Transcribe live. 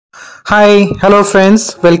Hi, hello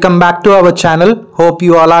friends, welcome back to our channel. Hope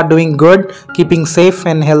you all are doing good, keeping safe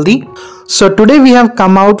and healthy. So today we have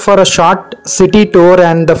come out for a short city tour,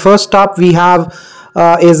 and the first stop we have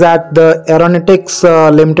is at the Aeronautics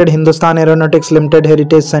Limited, Hindustan Aeronautics Limited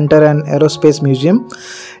Heritage Center and Aerospace Museum.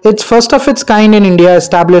 It's first of its kind in India,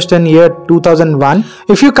 established in year 2001.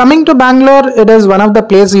 If you're coming to Bangalore, it is one of the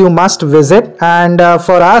places you must visit, and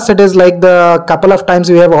for us it is like the couple of times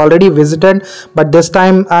we have already visited, but this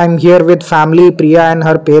time I'm here with family. Priya and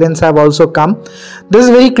her parents have also come. This is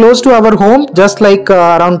very close to our home, just like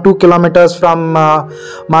around 2 kilometers from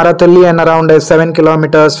Marathalli and around 7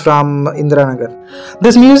 kilometers from Indiranagar.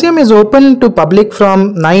 This museum is open to public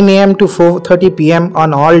from 9 a.m. to 4:30 p.m.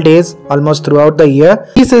 on all days, almost throughout the year.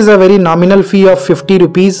 This is a very nominal fee of 50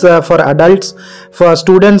 rupees for adults. For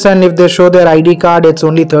students, and if they show their ID card, it's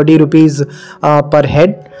only 30 rupees per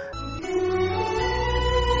head.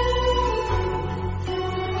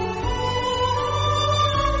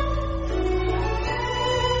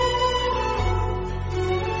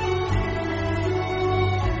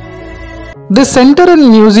 This center and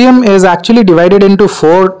museum is actually divided into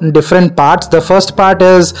 4 different parts. The first part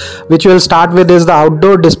is, which we'll start with, is the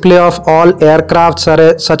outdoor display of all aircraft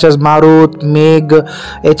such as Marut, Meg,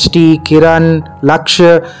 HT, Kiran,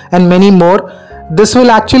 Lakshya and many more. This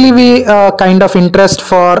will actually be a kind of interest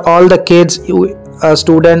for all the kids,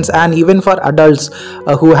 students and even for adults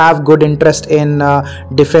who have good interest in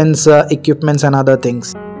defense equipments and other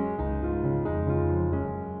things.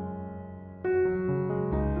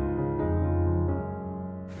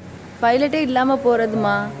 பைலட்டே இல்லாம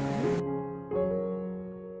போறதுமா.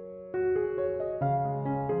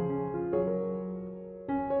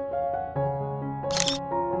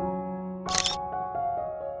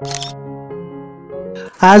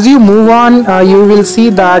 As you move on, you will see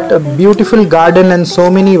that a beautiful garden and so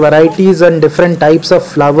many varieties and different types of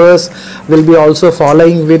flowers will be also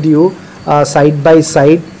following with you side by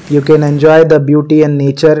side. You can enjoy the beauty and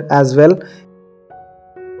nature as well.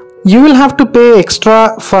 You will have to pay extra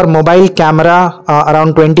for mobile camera,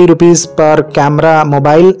 around 20 rupees per camera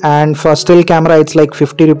mobile, and for still camera it's like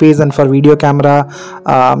 50 rupees, and for video camera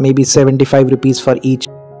maybe 75 rupees for each.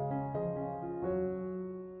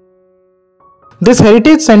 This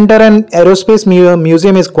heritage center and aerospace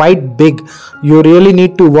museum is quite big. You really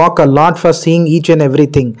need to walk a lot for seeing each and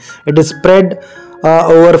everything. It is spread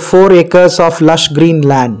over 4 acres of lush green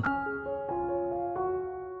land.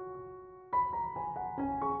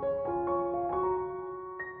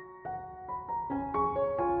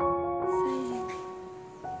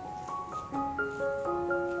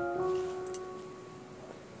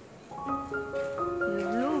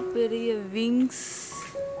 பெரிய wings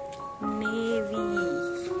navy.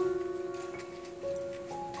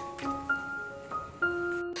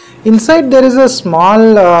 Inside there is a small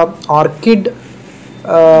orchid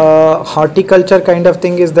horticulture kind of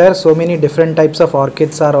thing is there. So many different types of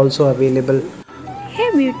orchids are also available. Hey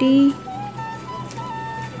beauty.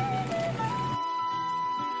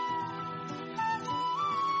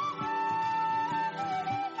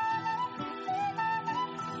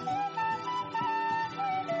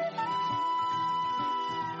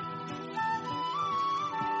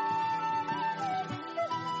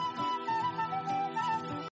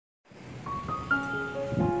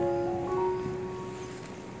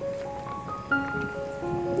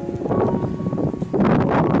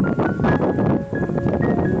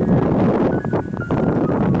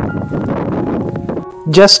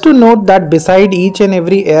 Just to note that beside each and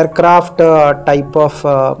every aircraft type of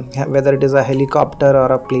whether it is a helicopter or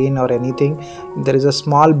a plane or anything, there is a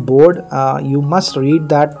small board. You must read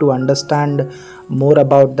that to understand more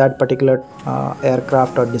about that particular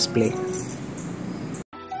aircraft or display.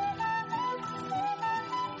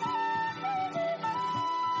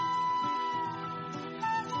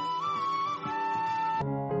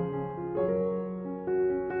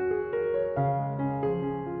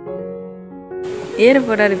 ஏற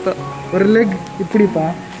போறாரு இப்போ. ஒரு leg இப்படிப்பா.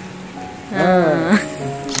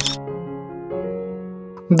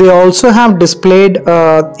 They also have displayed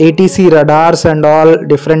ATC radars and all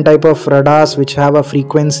different type of radars which have a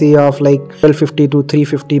frequency of like 1250 to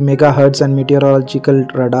 350 megahertz and meteorological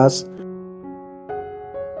radars.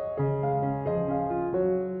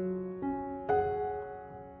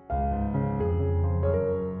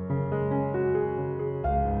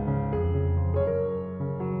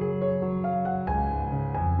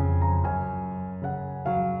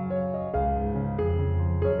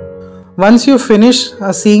 Once you finish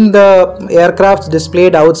seeing the aircrafts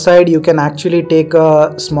displayed outside, you can actually take a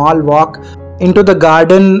small walk into the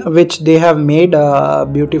garden which they have made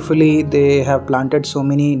beautifully. They have planted so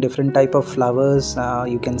many different type of flowers.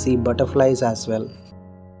 You can see butterflies as well.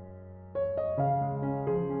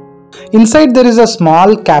 Inside there is a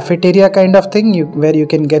small cafeteria kind of thing where you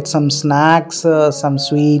can get some snacks, some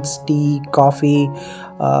sweets, tea, coffee,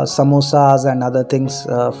 samosas and other things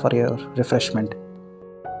for your refreshment.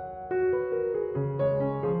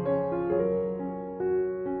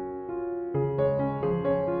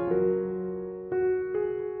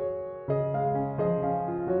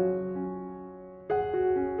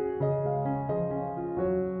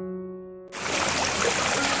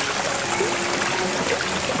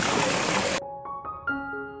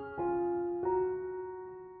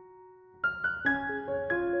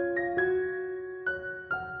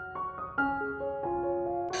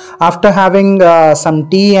 After having some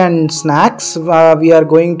tea and snacks, we are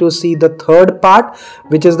going to see the third part,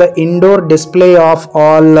 which is the indoor display of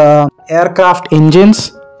all aircraft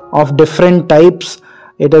engines of different types.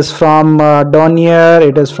 It is from Dornier,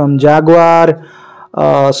 it is from Jaguar,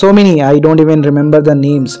 so many, I don't even remember the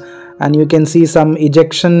names. And you can see some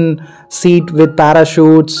ejection seat with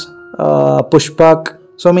parachutes, pushback,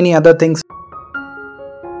 so many other things.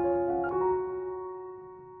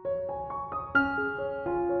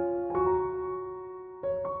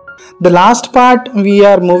 The last part we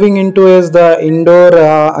are moving into is the indoor,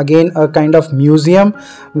 again a kind of museum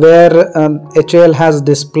where HAL has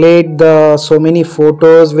displayed so many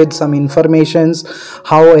photos with some informations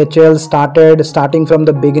how HAL starting from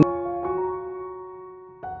the beginning.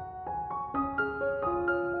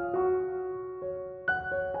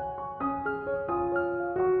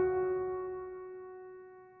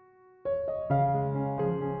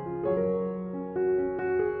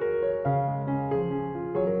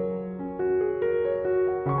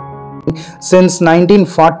 Since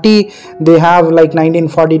 1940, they have like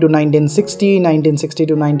 1940 to 1960, 1960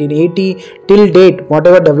 to 1980 till date.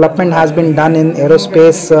 Whatever development has been done in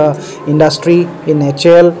aerospace industry in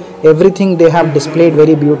HAL, everything they have displayed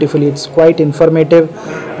very beautifully. It's quite informative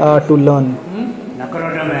to learn.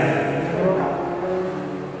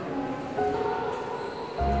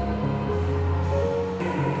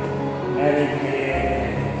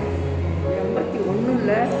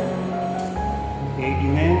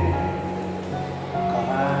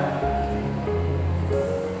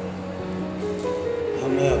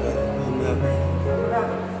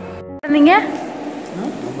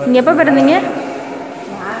 நீங்க எப்ப பிறந்தீங்க?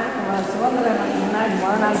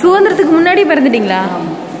 சுதந்திரத்துக்கு முன்னாடி பிறந்துட்டீங்களா?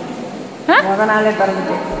 முத நாளே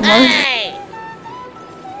பிறந்துட்டேன்.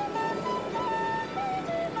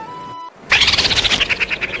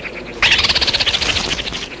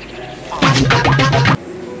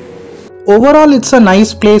 Overall, it's a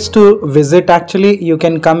nice place to visit. Actually, you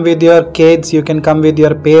can come with your kids, you can come with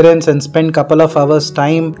your parents and spend couple of hours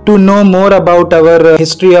time to know more about our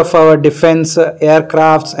history of our defense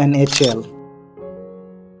aircrafts and HAL.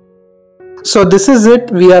 So this is it.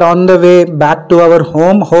 We are on the way back to our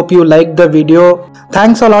home. Hope you liked the video.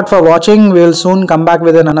 Thanks a lot for watching. We'll soon come back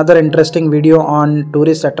with another interesting video on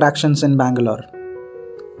tourist attractions in Bangalore.